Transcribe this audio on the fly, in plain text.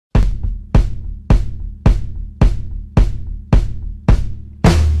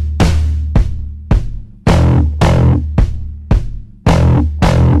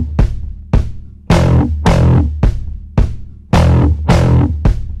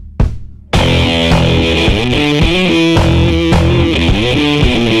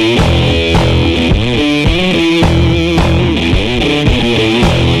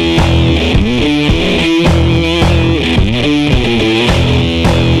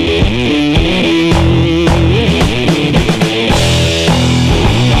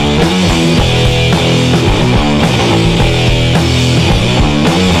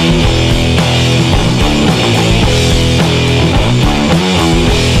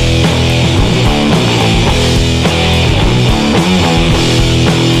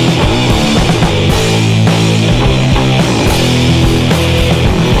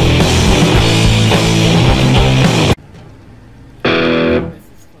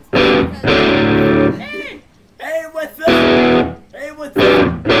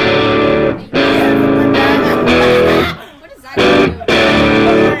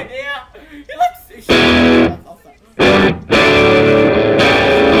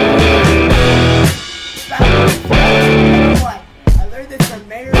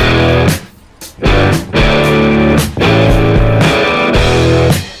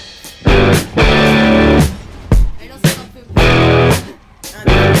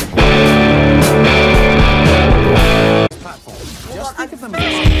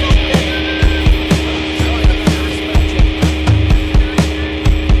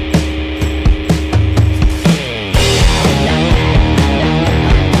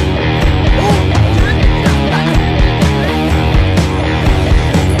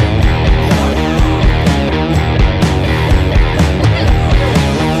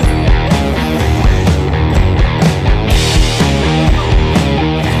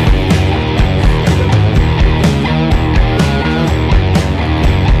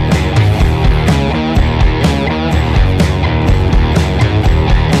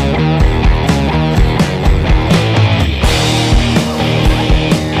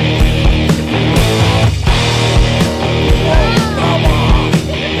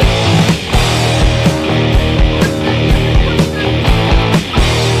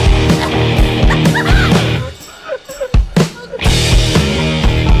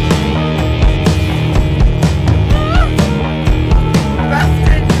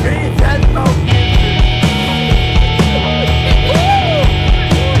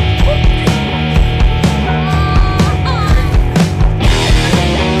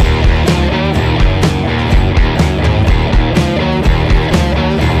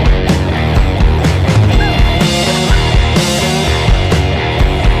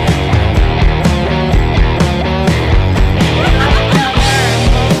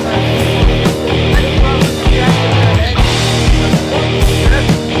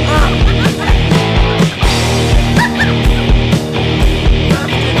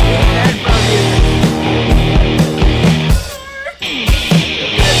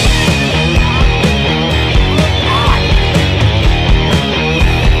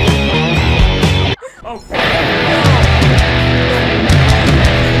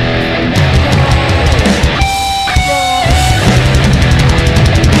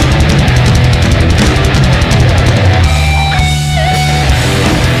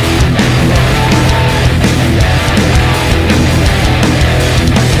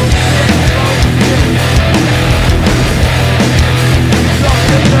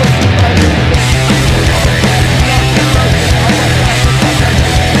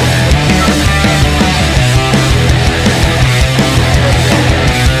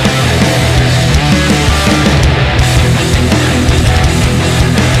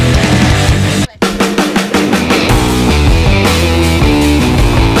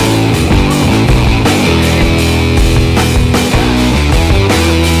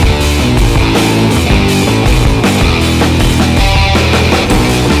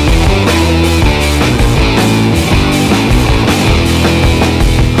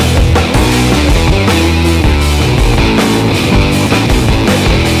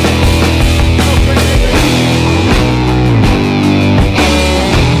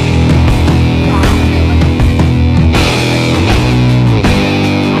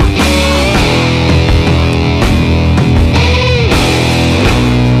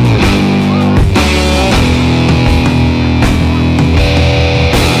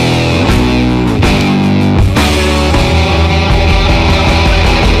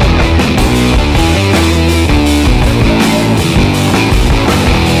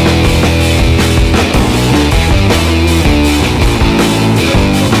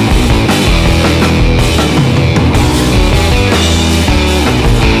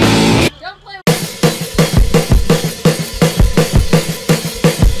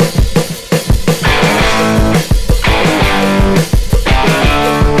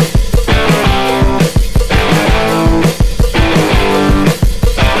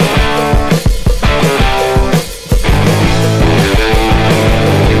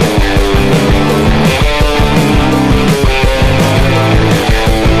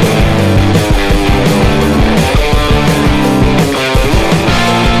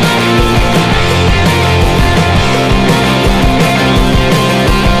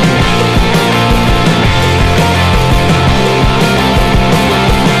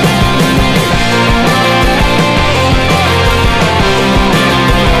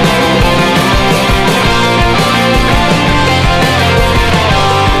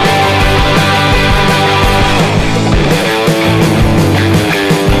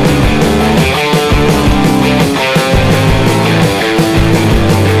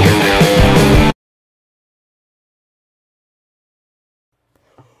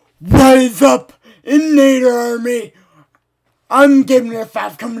What is up, Inator Army? I'm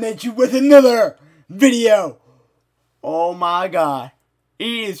Pineterest coming at you with another video. Oh my god. It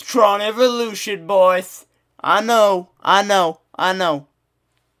is Tron Evolution, boys. I know.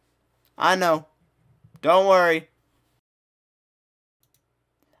 Don't worry.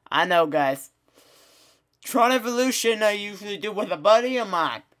 I know, guys. Tron Evolution I usually do with a buddy of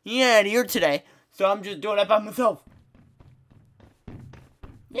mine. He ain't here today, so I'm just doing it by myself.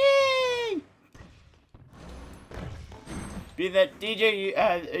 Yay! Being that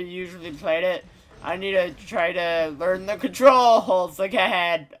DJ usually played it, I need to try to learn the controls like I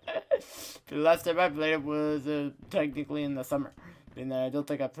had. The last time I played it was technically in the summer. Being that I don't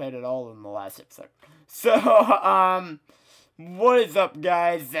think I played it all in the last episode. So, what is up,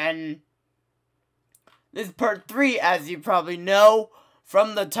 guys? And this is part 3, as you probably know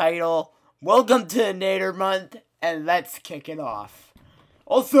from the title. Welcome to Inator Month, and let's kick it off.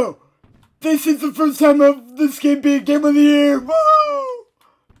 Also, this is the first time of this game being Game of the Year. Woo!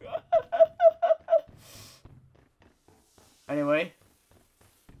 Anyway.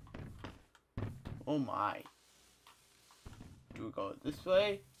 Oh my. Do we go this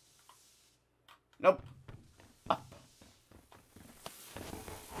way? Nope. Up.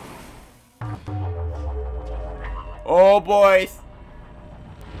 Oh, boys.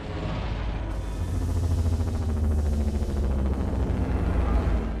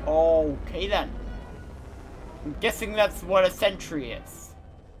 Okay then. I'm guessing that's what a sentry is.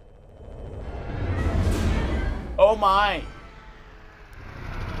 Oh my.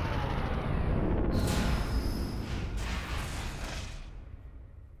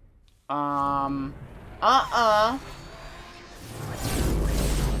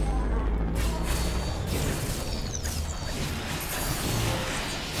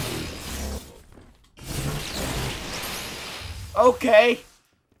 Okay.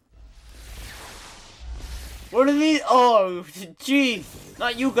 What are these? Oh, jeez.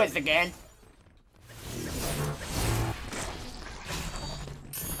 Not you guys again.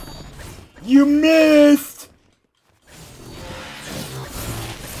 You missed!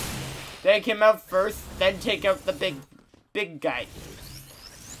 Take him out first, then take out the big guy.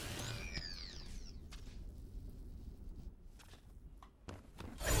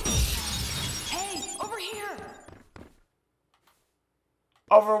 Hey, over here!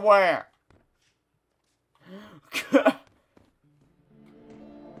 Over where?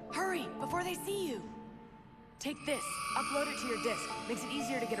 Hurry, before they see you. Take this, upload it to your disk. Makes it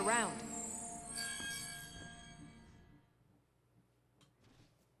easier to get around.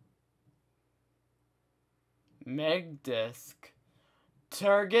 Meg disk.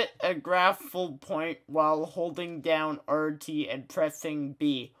 Target a graphical point while holding down RT and pressing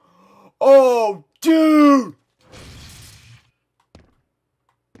B. Oh, dude!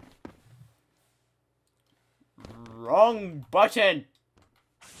 Wrong button.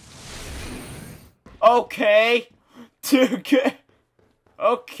 Okay.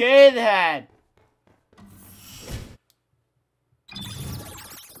 Okay then.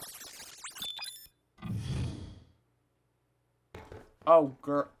 Oh,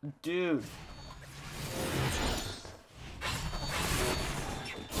 girl, dude.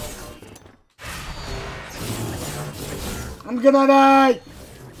 I'm gonna die.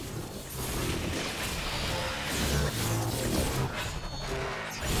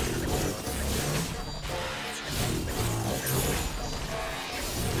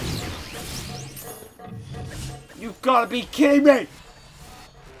 You gotta be kidding me!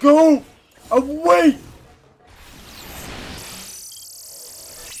 Go away!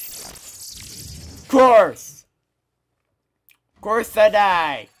 Of course I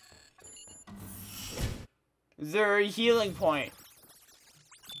die. Is there a healing point?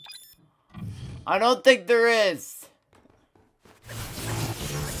 I don't think there is.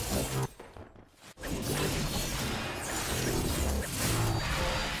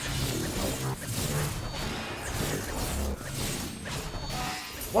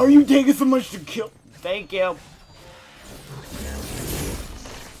 Why are you taking so much to kill? Thank you.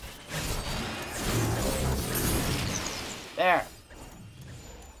 There.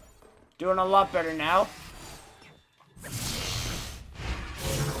 Doing a lot better now.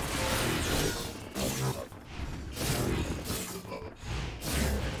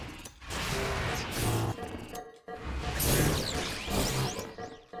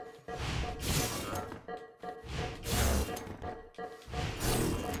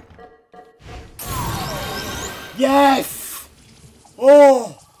 Yes!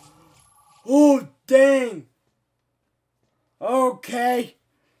 Oh! Oh, dang! Okay.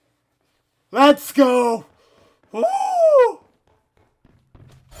 Let's go! Woo!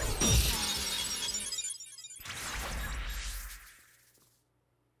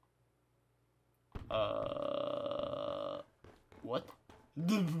 What?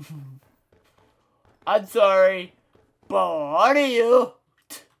 I'm sorry, but what are you?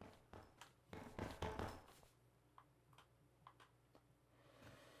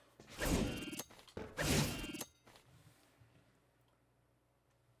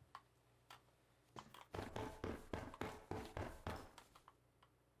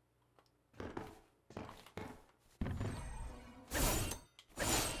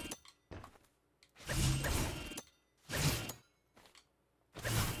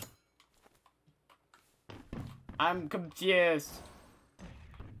 I'm confused.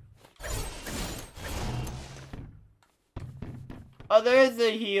 Oh, there is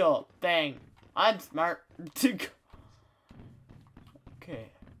a heal thing. I'm smart. Okay.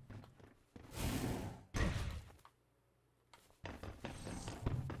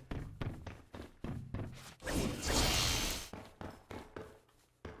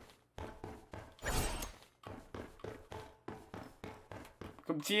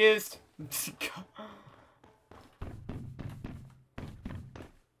 Confused.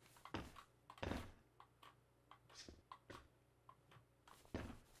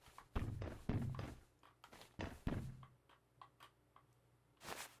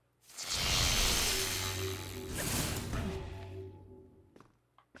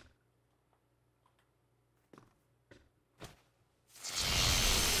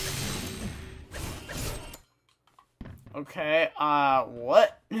 Okay,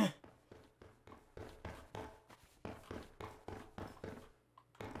 what?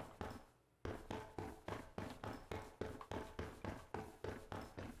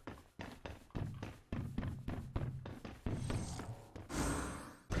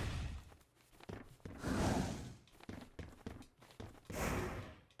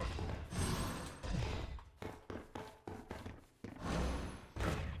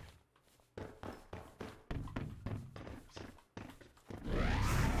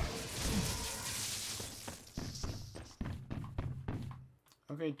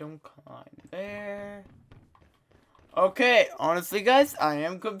 Okay, don't climb there. Okay, honestly, guys, I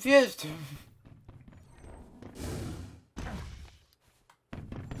am confused.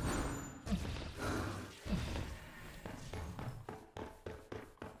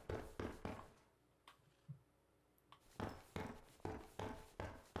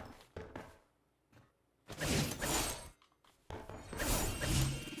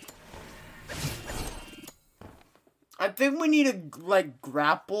 I think we need to, like,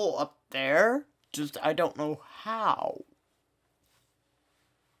 grapple up there. Just, I don't know how.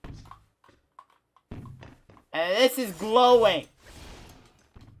 And this is glowing.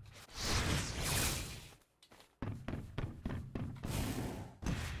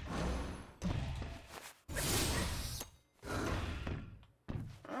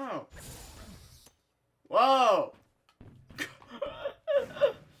 Oh. Whoa.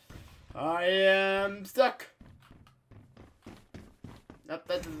 I am stuck. Nope,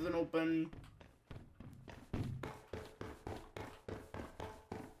 that doesn't open.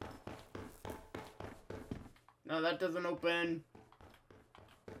 No, that doesn't open.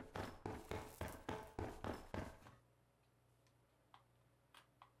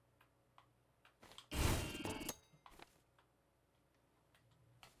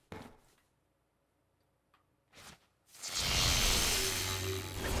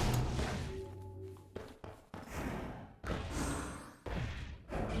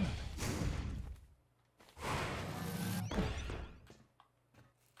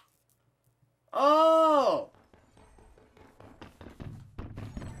 Oh!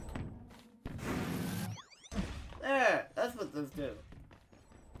 There, that's what this do.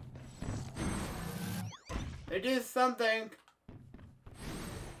 They do something.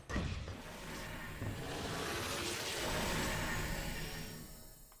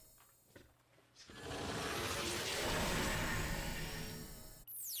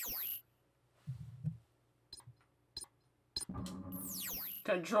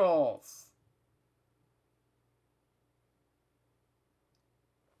 Controls.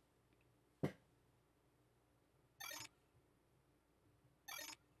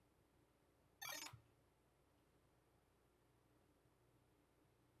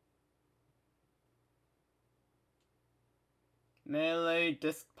 Melee,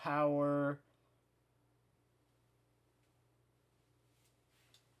 disc power.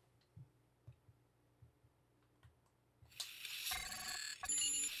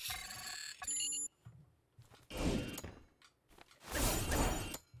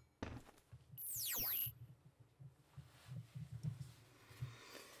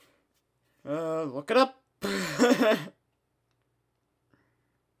 Look it up.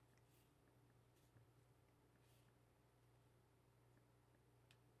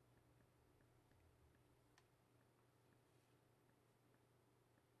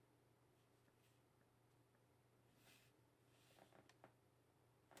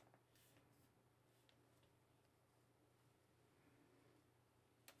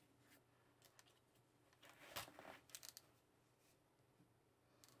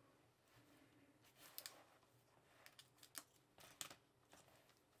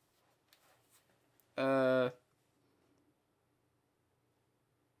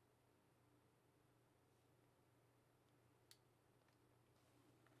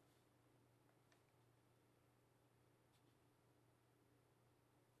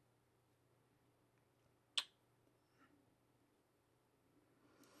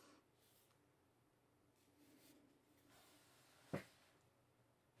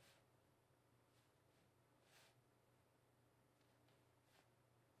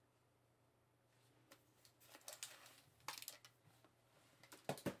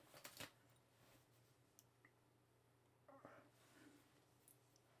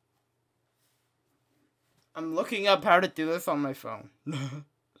 I'm looking up how to do this on my phone.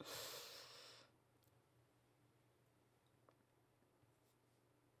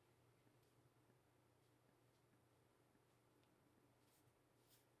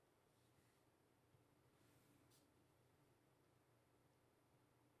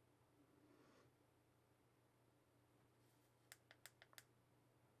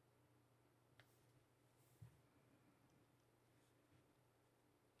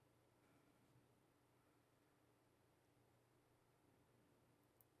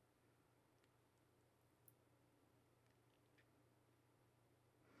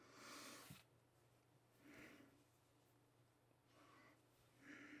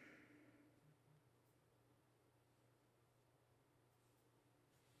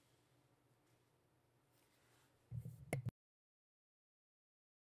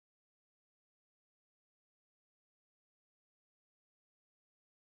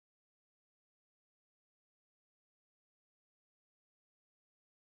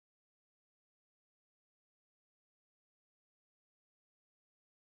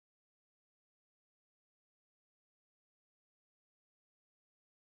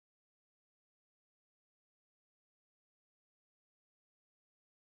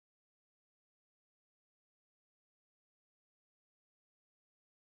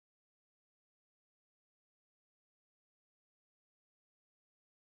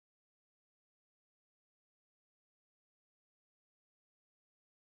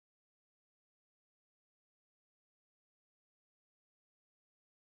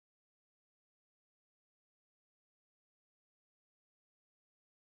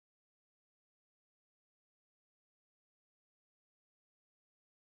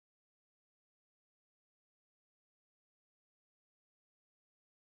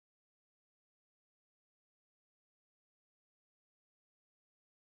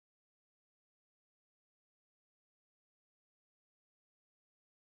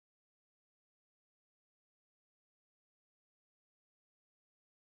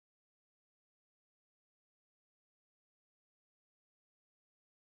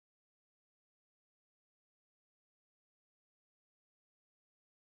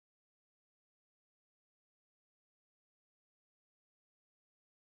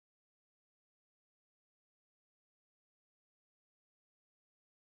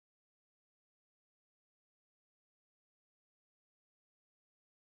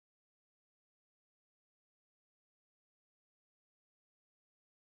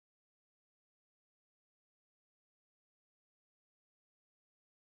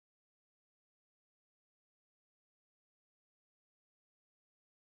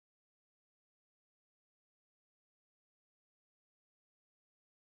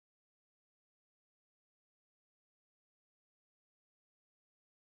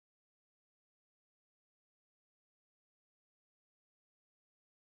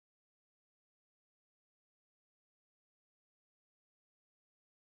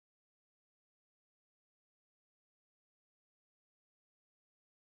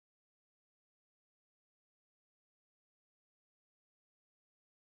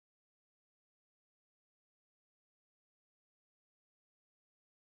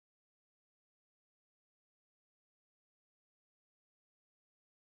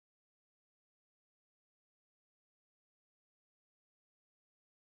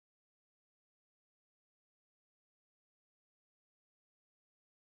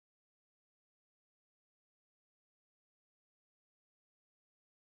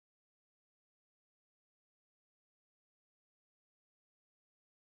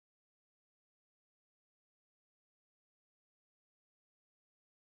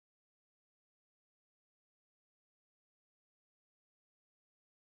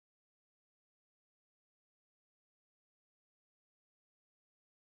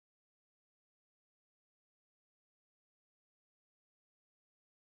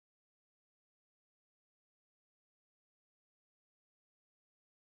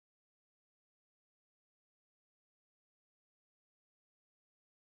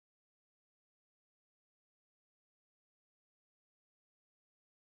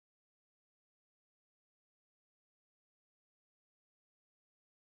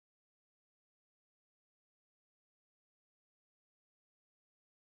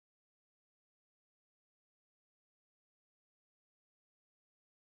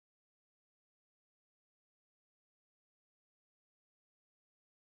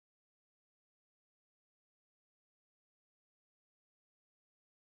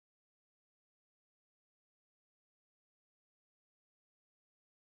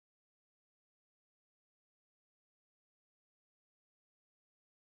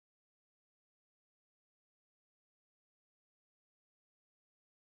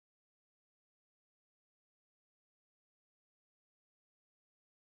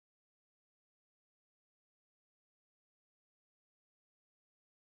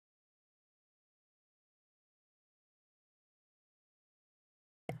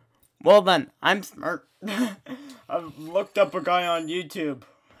 Well then, I'm smart. I've looked up a guy on YouTube.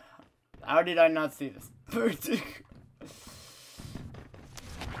 How did I not see this?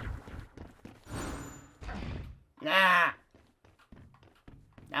 Nah!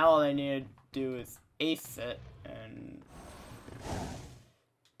 Now all I need to do is ace it, and...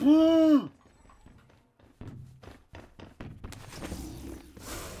 Boom!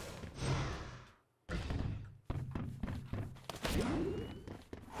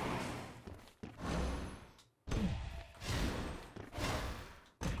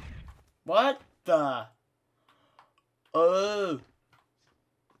 What the? Oh.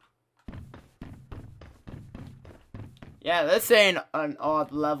 Yeah, this ain't an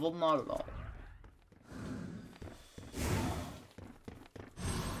odd level, not at all.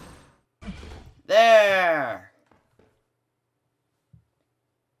 There.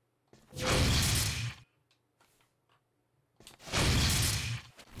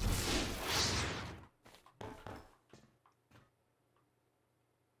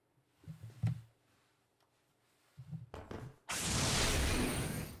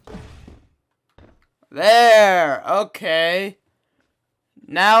 There, okay.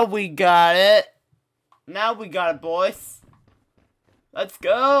 Now we got it. Now we got it, boys. Let's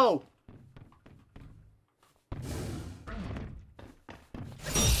go.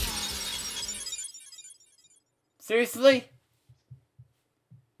 Seriously?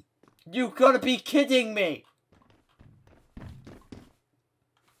 You gotta be kidding me.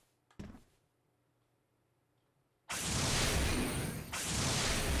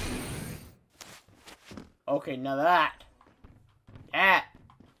 Okay, now that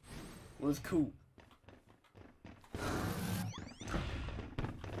was cool.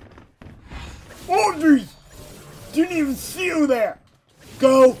 Audrey! Didn't even see you there!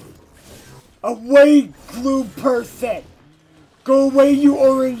 Go away, glue person! Go away, you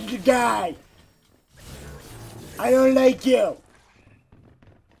orange guy! I don't like you!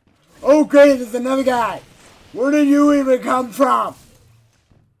 Oh great, there's another guy! Where did you even come from?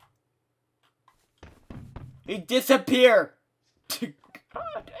 He disappeared!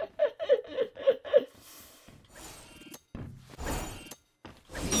 God.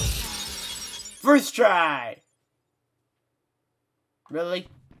 First try! Really?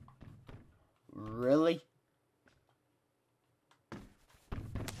 Really?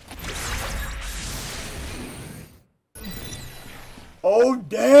 Oh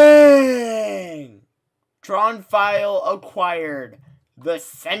dang! Tron file acquired. The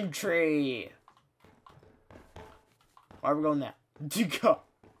Sentry. Where are we going now? To go.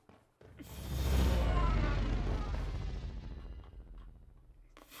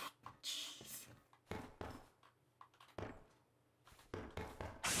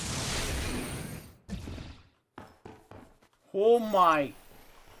 Oh my.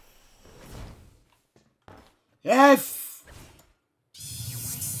 Yes!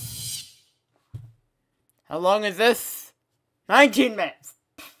 How long is this? 19 minutes.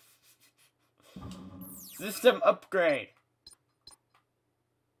 System upgrade.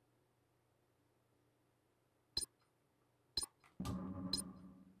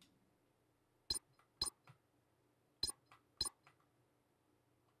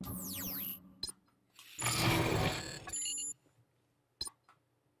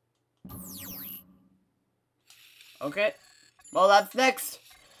 Okay. Well, that's next.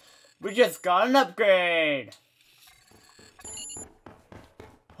 We just got an upgrade.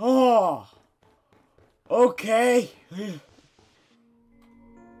 Oh. Okay.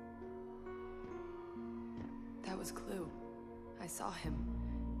 That was Clue. I saw him.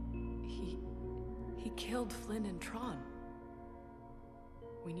 He killed Flynn and Tron.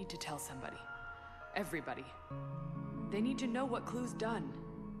 We need to tell somebody. Everybody. They need to know what Clue's done.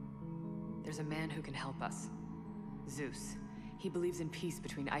 There's a man who can help us. Zeus. He believes in peace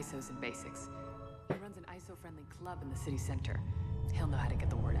between ISOs and basics. He runs an ISO-friendly club in the city center. He'll know how to get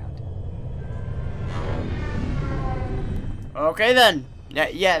the word out. Okay then.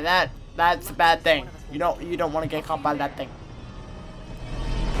 Yeah, that's a bad thing. You don't want to get caught by that thing.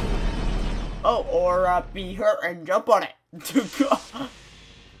 Oh, or be hurt and jump on it.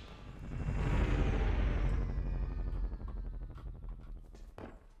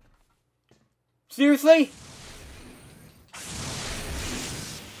 Seriously?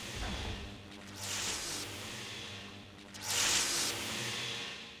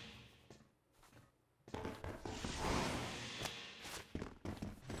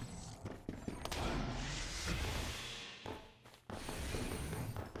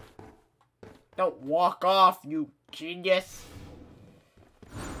 Don't walk off, you genius.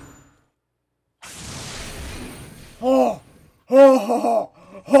 Oh, oh,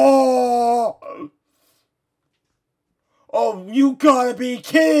 Oh! Oh, you gotta be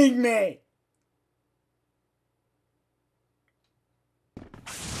kidding me!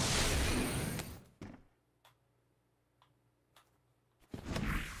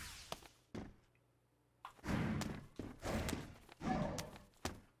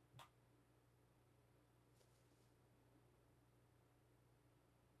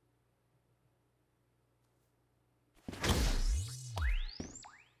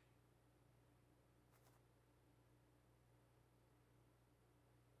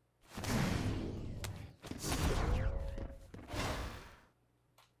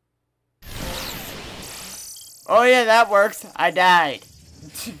 Oh yeah, that works. I died.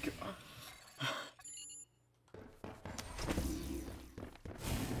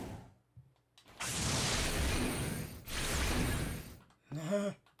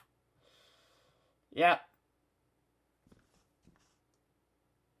 Yep.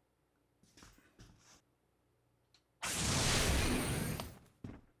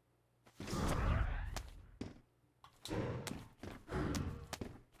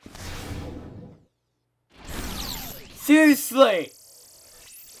 Seriously!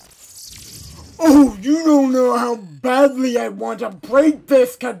 Oh, you don't know how badly I want to break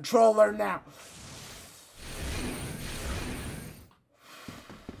this controller now!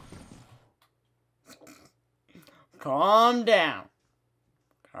 Calm down.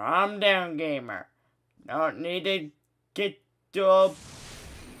 Calm down, gamer. Don't need to get all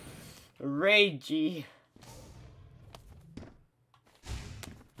ragey.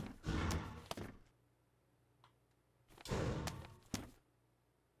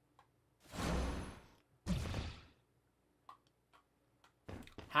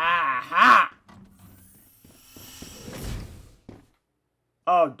 Ha ha!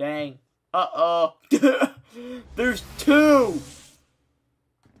 Oh, dang. Uh-oh. There's 2!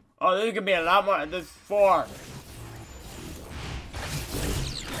 Oh, there's gonna be a lot more. There's 4.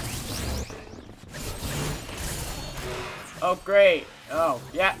 Oh, great. Oh,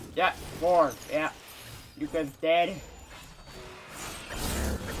 yeah, 4. Yeah. You guys dead.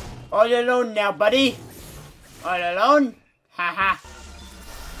 All alone now, buddy. All alone? Haha.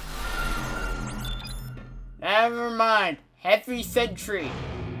 Never mind. Heavy sentry.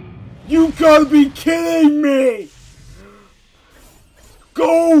 You gotta be kidding me!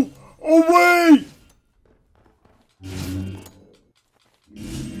 Go away!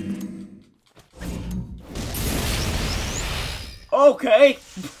 Okay.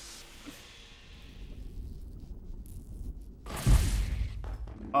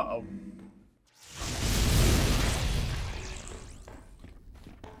 Uh-oh.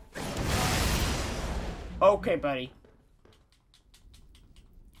 Okay, buddy.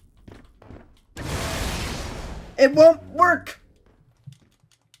 It won't work!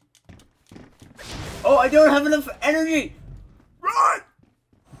 Oh, I don't have enough energy! Run!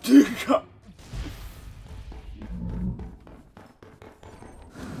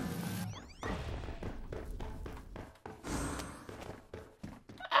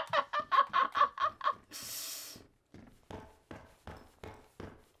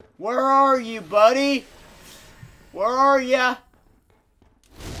 Where are you, buddy? Where are ya?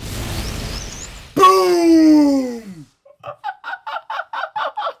 Boom!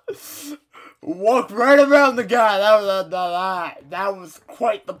 Walked right around the guy. That was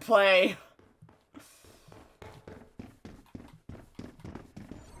quite the play.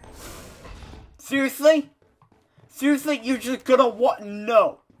 Seriously? Seriously, you're just gonna what?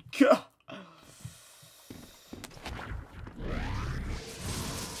 No.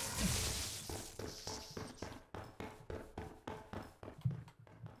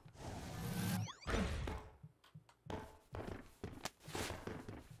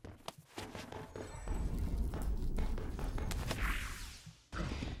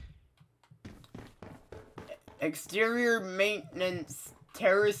 Exterior maintenance,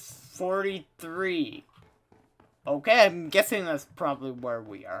 Terrace 43. Okay, I'm guessing that's probably where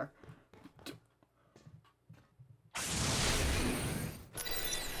we are.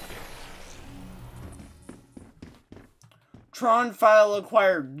 Tron file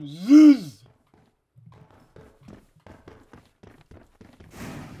acquired. Zzz.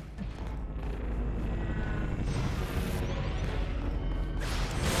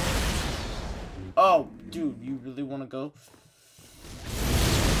 Oh, dude, you really want to go?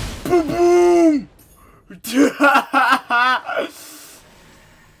 Boom! Boom!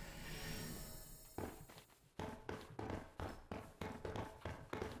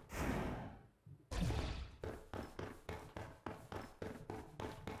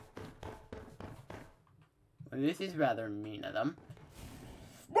 This is rather mean of them.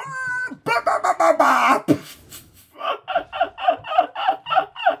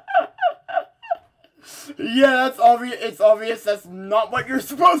 Yeah, that's obvious. It's obvious that's not what you're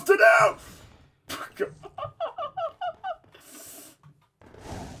supposed to do.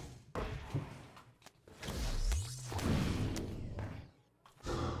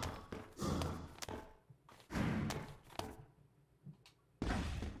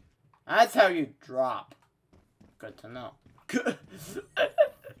 That's how you drop. Good to know.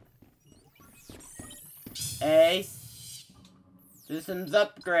 A systems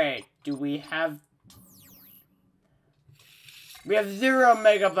upgrade. Do we have? We have 0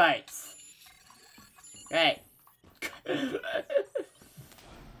 megabytes. Okay.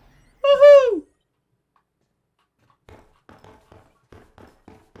 Woohoo!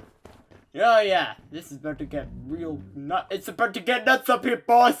 Oh yeah, this is about to get real nuts. It's about to get nuts up here,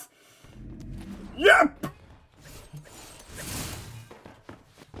 boss. Yep.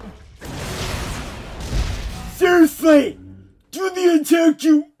 Seriously, do the attack,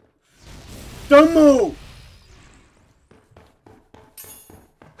 you dumbo.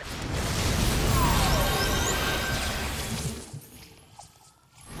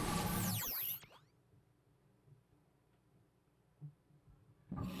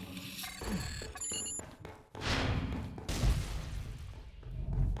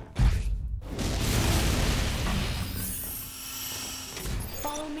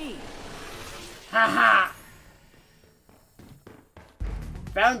 Follow me. Haha.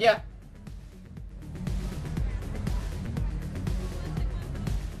 Found ya.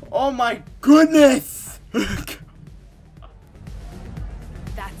 Oh my goodness.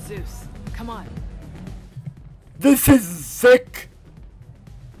 That's Zeus. Come on. This is sick.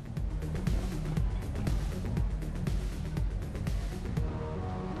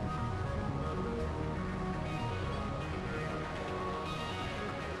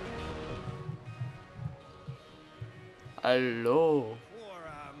 Hello.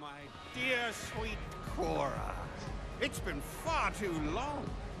 Cora, my dear sweet Cora. It's been far too long.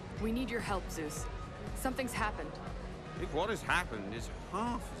 We need your help, Zeus. Something's happened. If what has happened is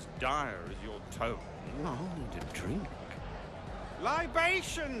half as dire as your tone, I'll need a drink.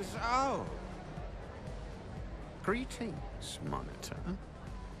 Libations, oh. Greetings, Monitor.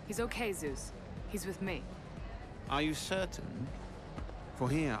 He's okay, Zeus. He's with me. Are you certain? For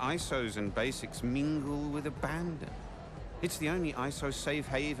here, ISOs and basics mingle with abandon. It's the only ISO safe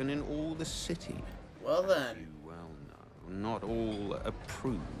haven in all the city. Well then. You well know, not all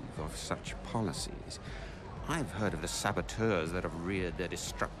approve of such policies. I've heard of the saboteurs that have reared their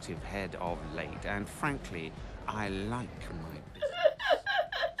destructive head of late, and frankly, I like my business.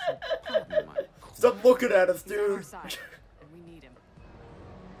 So pardon my Stop looking at us, He's on our dude. side, and we need him.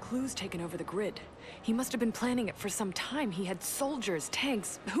 Clue's taken over the grid. He must have been planning it for some time. He had soldiers,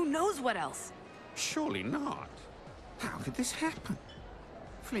 tanks, who knows what else. Surely not. How could this happen?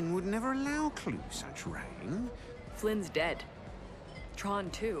 Flynn would never allow Clue such reign. Flynn's dead.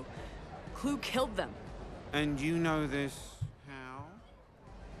 Tron, too. Clue killed them. And you know this how?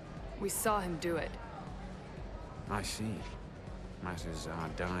 We saw him do it. I see. Matters are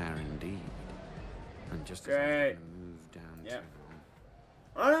dire indeed. And just as Great. I'm gonna move down Yep.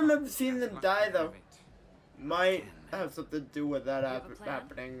 to... I don't remember seeing them Must die have though. it. Might have something to do with that have a plan?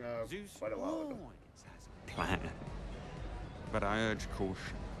 happening Zeus quite a while ago. always has a plan. But I urge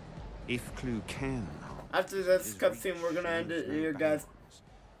caution. If Clue can hold After this his cutscene, reach we're gonna end it shows no here, guys. bounds,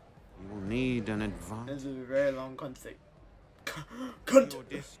 you will need an This advance. is a very long cutscene. Your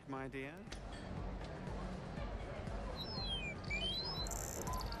disc, my dear.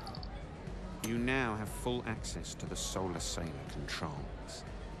 You now have full access to the Solar Sailor controls.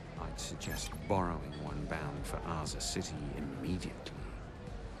 I'd suggest borrowing one bound for Arza City immediately.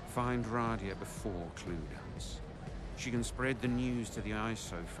 Find Radia before Clue does. She can spread the news to the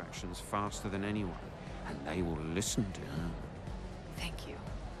ISO factions faster than anyone, and they will listen to her. Thank you.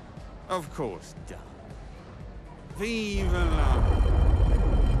 Of course, darling. Vive la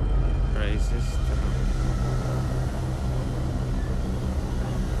Resistance.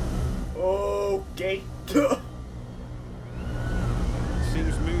 Okay.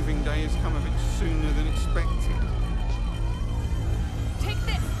 Seems moving day has come a bit sooner than expected. Take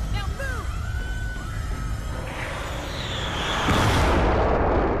this! Now move!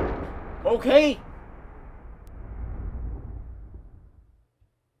 Okay.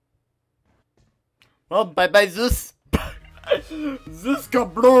 Well, bye bye, Zeus. Zeus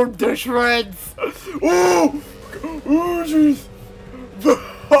got blown to shreds. Oh, oh, jeez.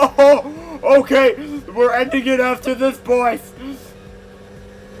 Okay, we're ending it after this, boys.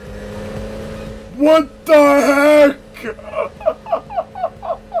 What the heck?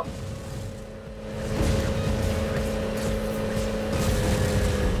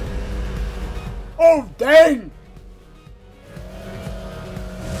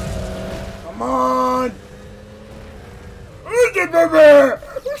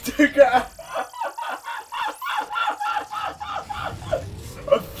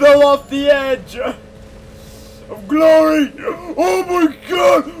 fell off the edge of glory. Oh my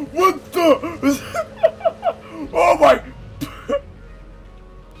god, what the? Oh my.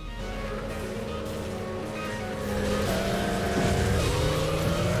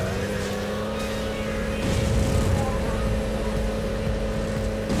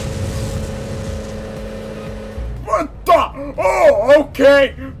 What the? Oh,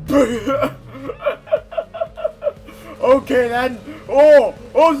 okay. Okay then. Oh.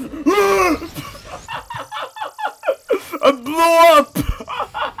 I blew up.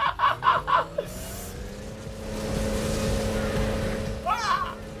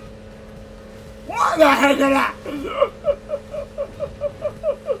 What the heck is that?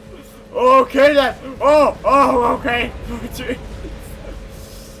 Okay then. Oh, okay.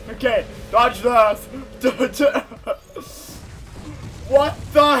 Okay, dodge this. What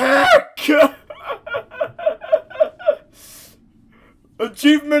the heck?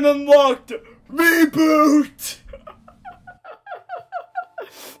 Achievement unlocked. Reboot.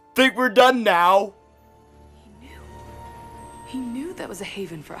 Think we're done now? He knew that was a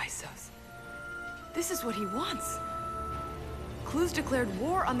haven for Isos. This is what he wants. Clues declared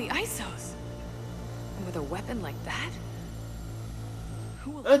war on the Isos. And with a weapon like that?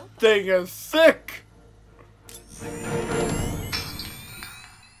 Who will help us? That thing is sick.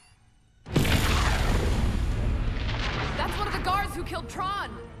 That's one of the guards who killed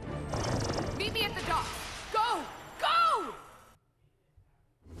Tron. Meet me at the dock. Go! Go!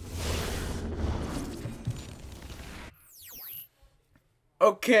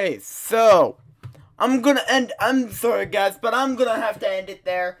 Okay, so I'm sorry guys, but I'm gonna have to end it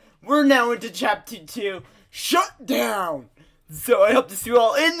there. We're now into chapter 2, Shutdown. So I hope to see you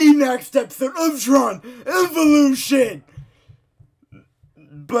all in the next episode of Tron Evolution.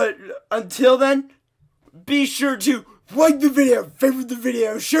 But until then, be sure to like the video, favorite the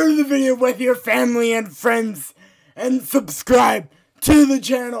video, share the video with your family and friends, and subscribe to the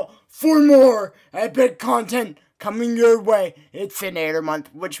channel for more epic content coming your way. It's Inator month,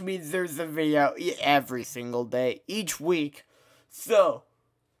 which means there's a video every single day, each week. So,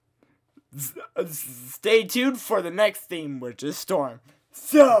 stay tuned for the next theme, which is Storm.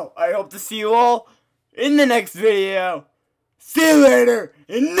 So, I hope to see you all in the next video. See you later,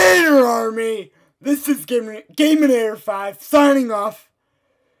 Inator Army! This is Inator 5 signing off.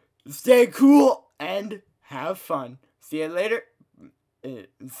 Stay cool and have fun. See you later.